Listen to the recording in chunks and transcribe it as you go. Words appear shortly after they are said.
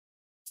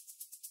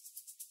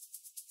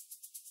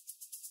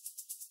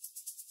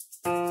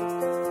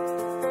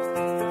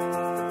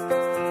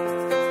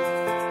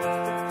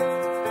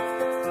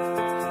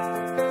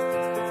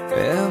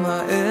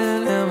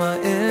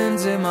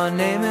my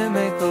name and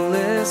make the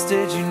list.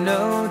 Did you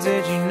know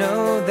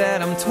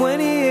that I'm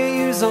 28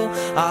 years old?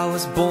 I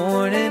was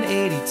born in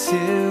 82,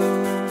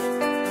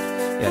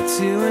 yeah,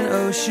 to an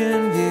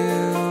ocean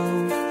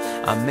view.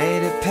 I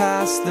made it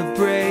past the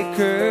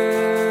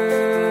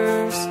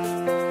breakers.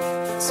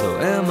 So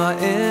am I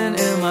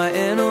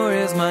in, or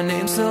is my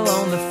name still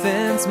on the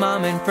fence? My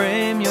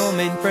mainframe, your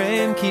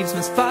mainframe, keeps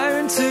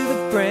misfiring to the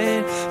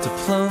brain.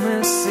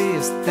 Diplomacy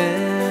is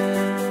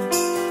thin,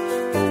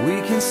 but we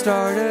can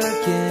start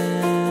again.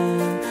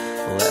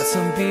 Let's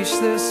unbeach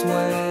this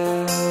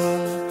whale.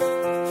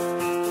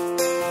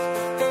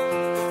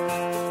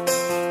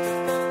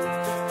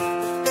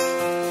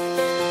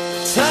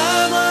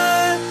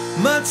 Timeline,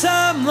 my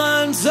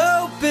timeline's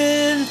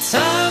open.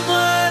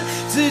 Timeline,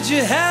 did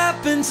you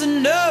happen to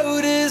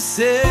notice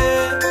it?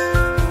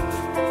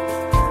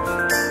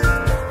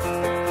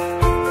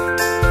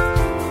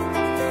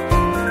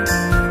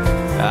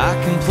 I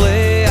can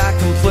play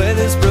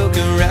this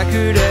broken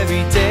record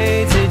every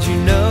day. Did you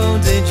know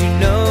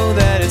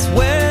that it's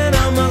wearing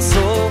on my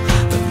soul?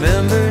 The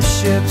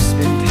membership's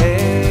been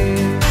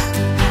paid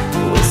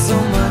with so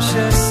much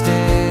at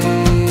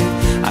stake.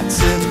 I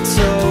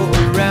tiptoe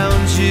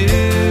around you.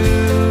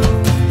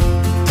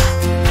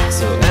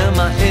 So am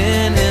I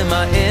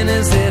in,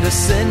 is it a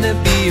sin to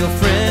be your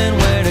friend?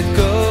 Where to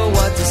go,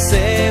 what to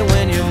say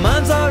when your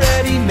mind's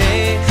already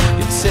made?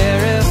 You're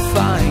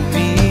terrifying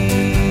me,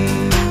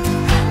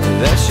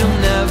 that you'll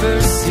never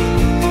see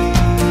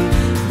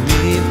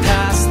me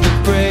past the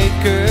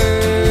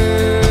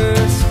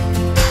breakers.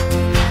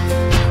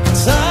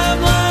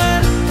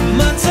 Timeline,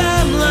 my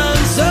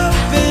timeline's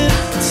open.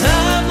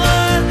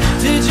 Timeline,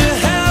 did you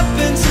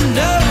happen to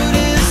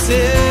notice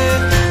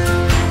it?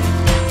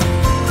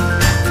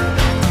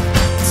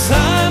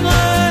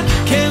 Timeline,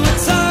 can we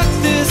talk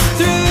this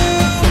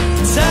through?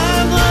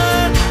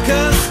 Timeline,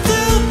 'cause I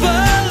still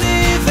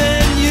believe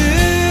in you.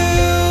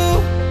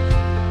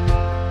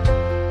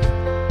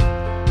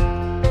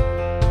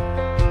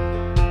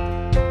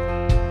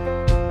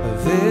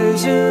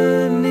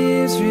 Vision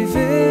needs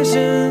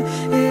revision.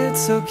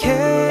 It's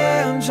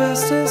okay, I'm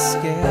just as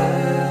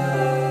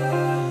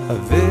scared. A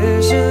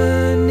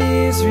vision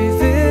needs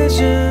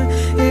revision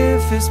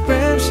if its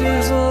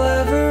branches will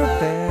ever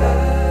bear.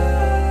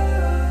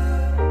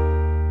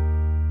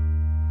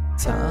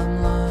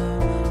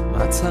 Timeline,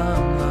 my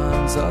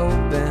timeline's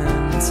open.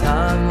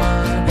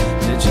 Timeline,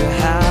 did you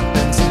have